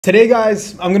Today,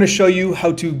 guys, I'm going to show you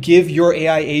how to give your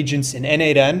AI agents an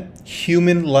n8n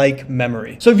human-like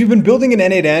memory. So if you've been building an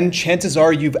n8n, chances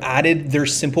are you've added their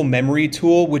simple memory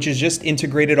tool, which is just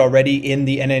integrated already in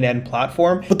the n8n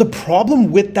platform. But the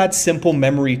problem with that simple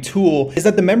memory tool is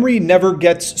that the memory never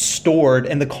gets stored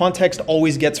and the context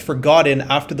always gets forgotten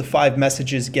after the 5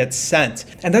 messages get sent.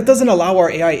 And that doesn't allow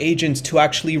our AI agents to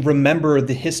actually remember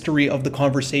the history of the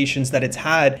conversations that it's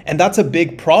had. And that's a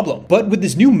big problem. But with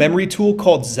this new memory tool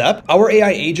called Zep, our AI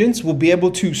agents will be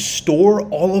able to store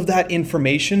all of that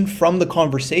information from the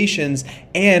conversations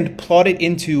and plot it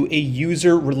into a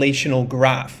user relational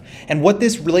graph. And what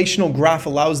this relational graph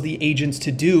allows the agents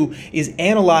to do is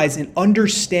analyze and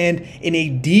understand in a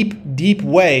deep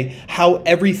way how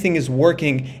everything is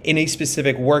working in a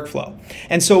specific workflow.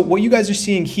 And so what you guys are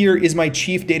seeing here is my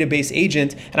chief database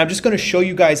agent, and I'm just going to show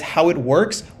you guys how it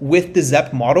works with the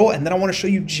Zep model, and then I want to show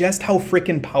you just how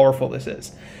freaking powerful this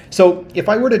is. So if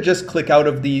I were to just click out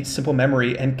of the simple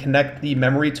memory and connect the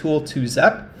memory tool to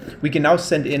Zep, we can now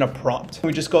send in a prompt.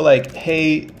 We just go like,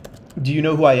 hey, do you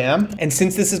know who I am? And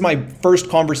since this is my first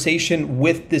conversation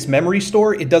with this memory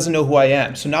store, it doesn't know who I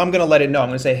am. So now I'm gonna let it know. I'm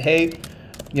gonna say, hey,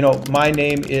 my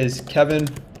name is Kevin.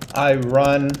 I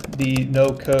run the No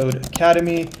Code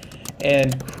Academy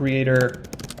and Creator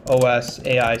OS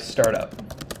AI startup.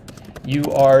 You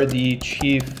are the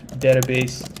chief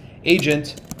database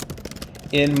agent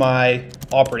in my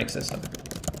operating system.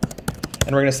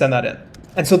 And we're gonna send that in.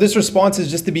 And so this response is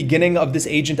just the beginning of this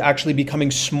agent actually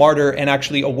becoming smarter and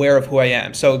actually aware of who I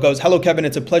am. So it goes, hello, Kevin,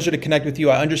 it's a pleasure to connect with you.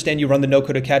 I understand you run the No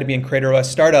Code Academy and Creator OS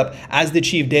startup. As the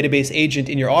chief database agent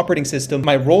in your operating system,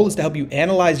 my role is to help you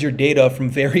analyze your data from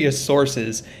various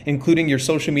sources, including your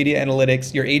social media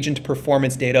analytics, your agent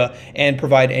performance data, and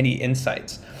provide any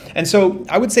insights. And so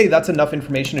I would say that's enough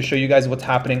information to show you guys what's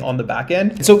happening on the back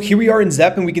end. And so here we are in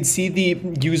Zep, and we can see the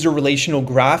user relational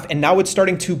graph, and now it's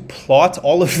starting to plot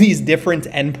all of these different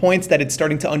endpoints that it's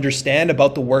starting to understand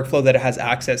about the workflow that it has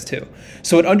access to.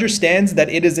 So it understands that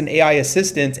it is an AI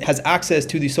assistant, it has access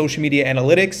to the social media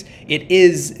analytics, it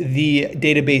is the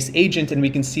database agent, and we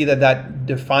can see that that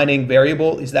defining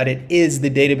variable is that it is the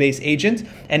database agent,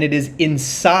 and it is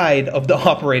inside of the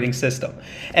operating system.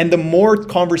 And the more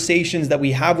conversations that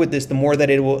we have with this, the more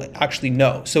that it will actually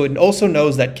know. So it also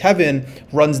knows that Kevin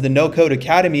runs the No Code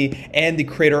Academy and the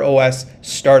Creator OS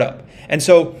startup. And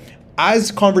so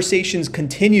as conversations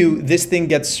continue, this thing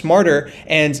gets smarter.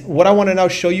 And what I want to now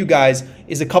show you guys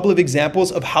is a couple of examples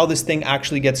of how this thing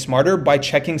actually gets smarter by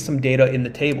checking some data in the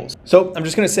tables. So I'm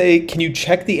just going to say, can you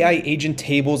check the AI agent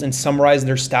tables and summarize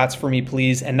their stats for me,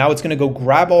 please? And now it's going to go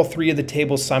grab all 3 of the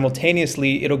tables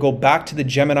simultaneously. It'll go back to the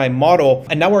Gemini model.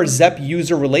 And now our Zep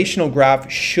user relational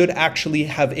graph should actually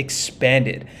have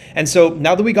expanded. And so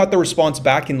now that we got the response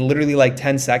back in literally like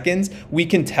 10 seconds, we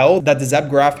can tell that the Zep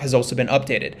graph has also been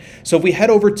updated. So if we head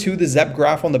over to the Zep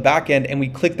graph on the back end and we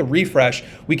click the refresh,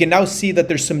 we can now see that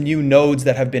there's some new nodes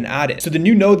that have been added. So the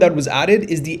new node that was added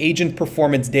is the agent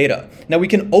performance data. Now we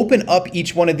can open up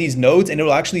each one of these nodes and it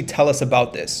will actually tell us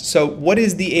about this. So what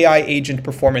is the AI agent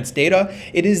performance data?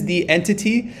 It is the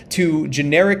entity to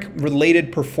generic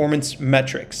related performance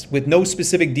metrics with no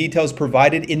specific details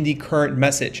provided in the current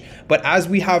message. But as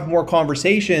we have more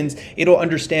conversations, it'll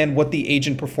understand what the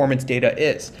agent performance data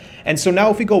is. And so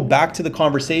now if we go back to the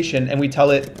conversation and we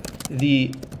tell it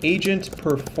the agent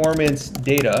performance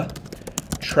data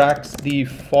tracks the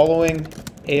following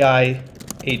AI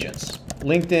agents: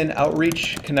 LinkedIn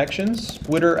outreach connections,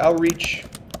 Twitter outreach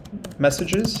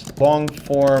messages, long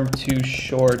form to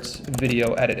shorts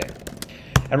video editing.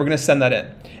 And we're going to send that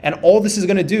in. And all this is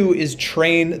going to do is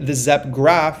train the Zep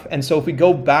graph. And so if we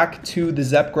go back to the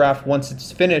Zep graph once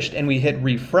it's finished and we hit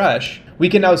refresh, we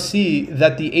can now see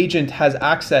that the agent has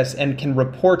access and can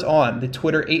report on the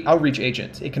Twitter outreach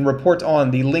agent. It can report on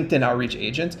the LinkedIn outreach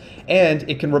agent, and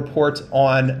it can report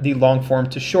on the long form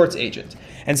to shorts agent.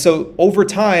 And so over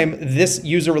time, this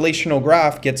user relational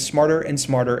graph gets smarter and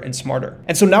smarter and smarter.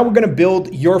 And so now we're going to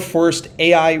build your first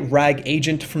AI RAG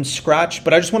agent from scratch,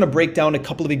 but I just want to break down a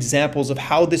couple of examples of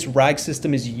how this RAG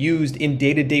system is used in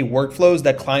day-to-day workflows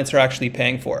that clients are actually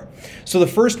paying for. So the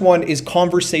first one is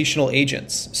conversational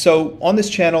agents. So on this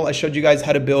channel, I showed you guys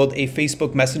how to build a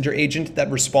Facebook Messenger agent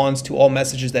that responds to all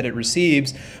messages that it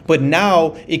receives, but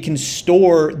now it can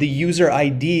store the user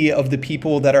ID of the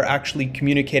people that are actually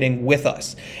communicating with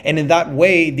us. And in that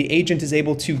way, the agent is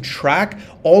able to track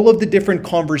all of the different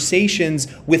conversations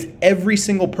with every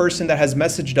single person that has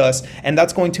messaged us. And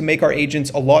that's going to make our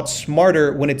agents a lot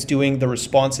smarter when it's doing the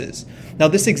responses. Now,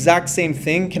 this exact same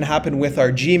thing can happen with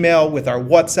our Gmail, with our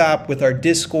WhatsApp, with our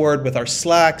Discord, with our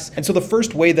Slacks. And so the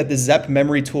first way that the Zep Zep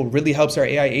memory tool really helps our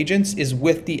AI agents is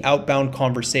with the outbound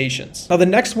conversations. Now, the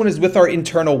next one is with our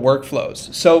internal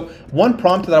workflows. So one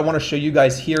prompt that I want to show you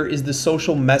guys here is the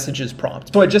social messages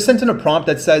prompt. So I just sent in a prompt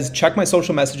that says, check my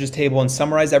social messages table and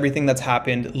summarize everything that's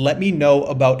happened. Let me know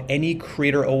about any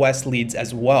Creator OS leads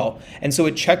as well. And so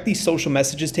it checked the social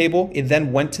messages table. It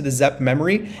then went to the Zep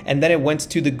memory, and then it went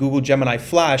to the Google Gemini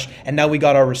Flash, and now we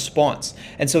got our response.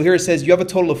 And so here it says, you have a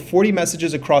total of 40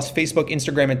 messages across Facebook,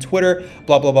 Instagram, and Twitter,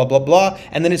 blah, blah, blah, blah, blah.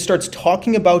 And then it starts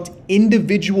talking about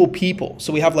individual people.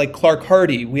 So we have like Clark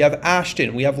Hardy, we have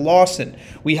Ashton, we have Lawson,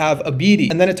 we have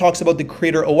Abidi. And then it talks about the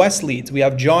Creator OS leads. We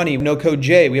have Johnny, No Code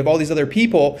J, we have all these other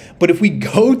people. But if we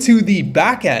go to the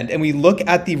back end and we look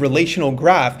at the relational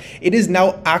graph, it is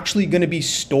now actually going to be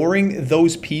storing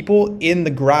those people in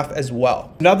the graph as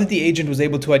well. Now that the agent was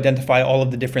able to identify all of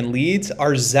the different leads,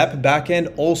 our Zep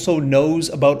backend also knows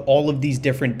about all of these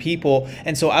different people.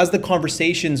 And so as the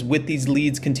conversations with these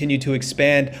leads continue to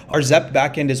expand, our Zep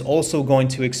backend is also going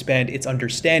to expand its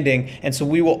understanding. And so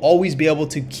we will always be able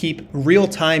to keep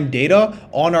real-time data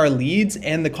on our leads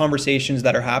and the conversations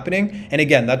that are happening. And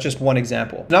again, that's just one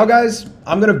example. Now guys,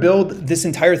 I'm going to build this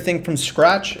entire thing from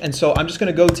scratch. And so I'm just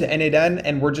going to go to n8n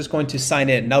and we're just going to sign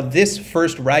in. Now this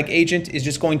first RAG agent is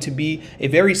just going to be a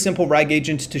very simple RAG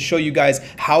agent to show you guys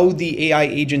how the AI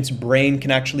agent's brain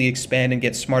can actually expand and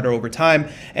get smarter over time.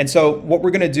 And so what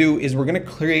we're going to do is we're going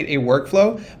to create a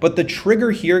workflow, but the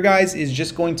trigger here, guys, is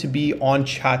just going to be on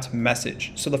chat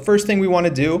message. So the first thing we want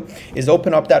to do is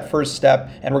open up that first step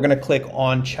and we're going to click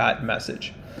on chat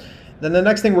message. Then the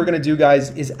next thing we're going to do, guys,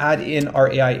 is add in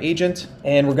our AI agent,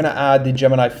 and we're going to add the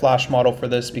Gemini Flash model for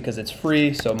this because it's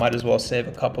free. So might as well save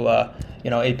a couple of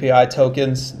API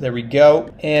tokens. There we go.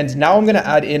 And now I'm going to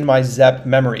add in my Zep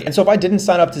memory. And so if I didn't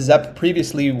sign up to Zep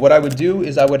previously, what I would do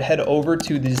is I would head over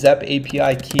to the Zep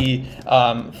API key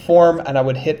form, and I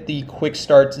would hit the quick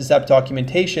start Zep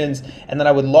documentations, and then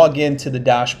I would log into the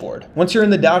dashboard. Once you're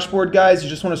in the dashboard, guys, you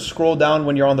just want to scroll down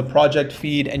when you're on the project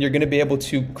feed, and you're going to be able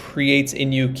to create a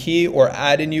new key or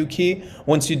add a new key.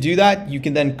 Once you do that, you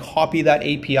can then copy that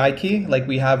API key like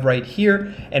we have right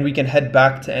here, and we can head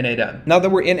back to n8n. Now that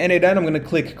we're in n8n, I'm going to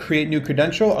click create new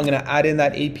credential. I'm going to add in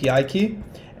that API key,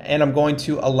 and I'm going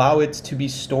to allow it to be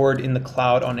stored in the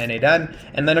cloud on n8n.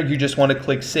 And then you just want to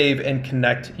click save and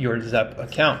connect your Zep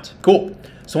account. Cool.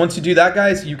 So once you do that,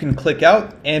 guys, you can click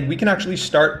out and we can actually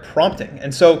start prompting.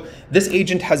 And so this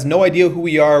agent has no idea who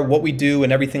we are, what we do,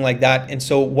 and everything like that. And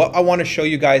so what I want to show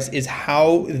you guys is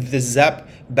how the Zep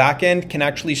backend can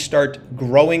actually start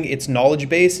growing its knowledge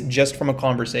base just from a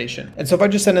conversation. And so if I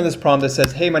just send in this prompt that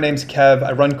says, hey, my name's Kev,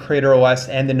 I run Creator OS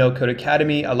and the No Code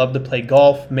Academy. I love to play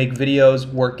golf, make videos,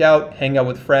 work out, hang out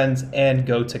with friends, and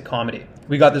go to comedy.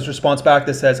 We got this response back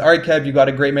that says, all right, Kev, you got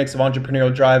a great mix of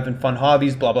entrepreneurial drive and fun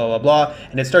hobbies, blah, blah, blah, blah.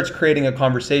 And it starts creating a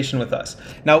conversation with us.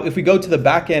 Now, if we go to the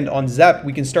back end on Zep,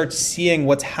 we can start seeing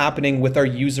what's happening with our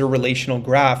user relational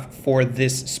graph for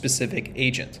this specific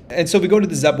agent. And so if we go to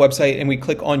the Zep website and we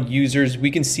click on users, we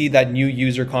can see that new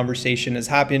user conversation has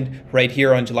happened right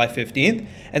here on July 15th.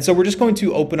 And so we're just going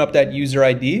to open up that user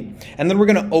ID, and then we're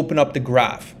going to open up the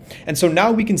graph. And so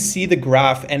now we can see the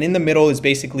graph, and in the middle is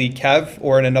basically Kev,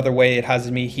 or in another way it has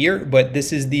me here, but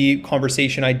this is the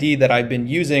conversation ID that I've been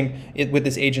using with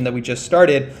this agent that we just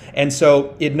started. And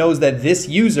so it knows that this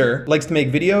user likes to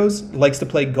make videos, likes to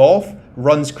play golf,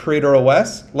 runs Creator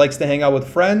OS, likes to hang out with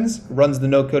friends, runs the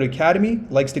No Code Academy,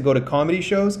 likes to go to comedy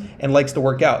shows, and likes to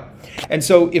work out. And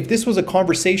so if this was a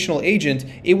conversational agent,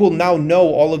 it will now know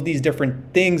all of these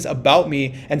different things about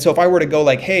me. And so if I were to go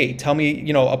like, hey, tell me,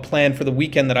 a plan for the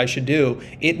weekend that I should do,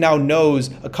 it now knows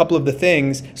a couple of the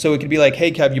things. So it could be like,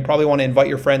 hey, Kev, you probably want to invite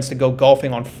your friends to go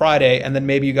golfing on Friday, and then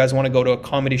maybe you guys want to go to a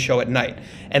comedy show at night.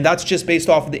 And that's just based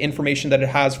off of the information that it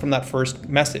has from that first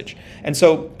message. And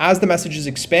so as the messages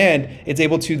expand, it's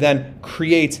able to then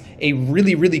create a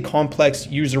really, really complex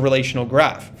user relational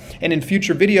graph. And in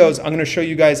future videos, I'm going to show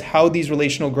you guys how these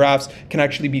relational graphs can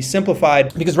actually be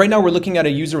simplified, because right now we're looking at a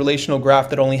user relational graph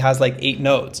that only has like 8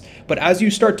 nodes. But as you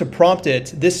start to prompt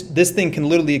it, this thing can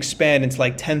literally expand into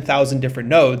like 10,000 different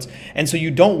nodes. And so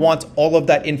you don't want all of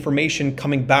that information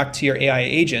coming back to your AI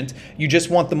agent. You just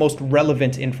want the most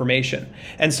relevant information.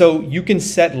 And so you can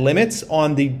set limits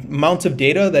on the amount of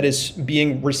data that is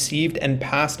being received and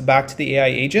passed back to the AI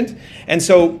agent. And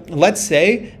so let's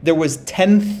say there was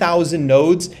 10,000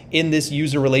 nodes in this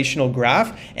user relational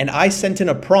graph, and I sent in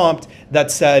a prompt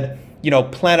that said,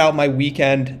 plan out my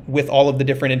weekend with all of the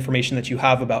different information that you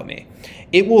have about me.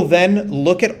 It will then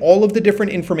look at all of the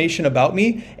different information about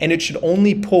me, and it should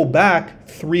only pull back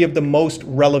 3 of the most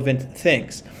relevant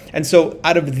things. And so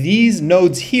out of these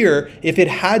nodes here, if it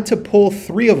had to pull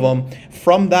 3 of them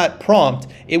from that prompt,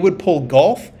 it would pull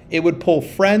golf, it would pull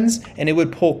friends, and it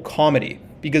would pull comedy,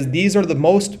 because these are the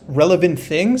most relevant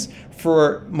things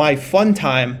for my fun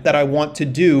time that I want to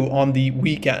do on the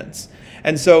weekends.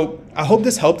 And so I hope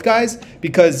this helped, guys,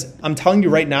 because I'm telling you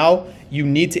right now, you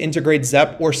need to integrate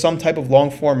Zep or some type of long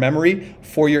form memory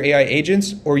for your AI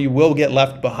agents, or you will get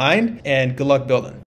left behind. And good luck building.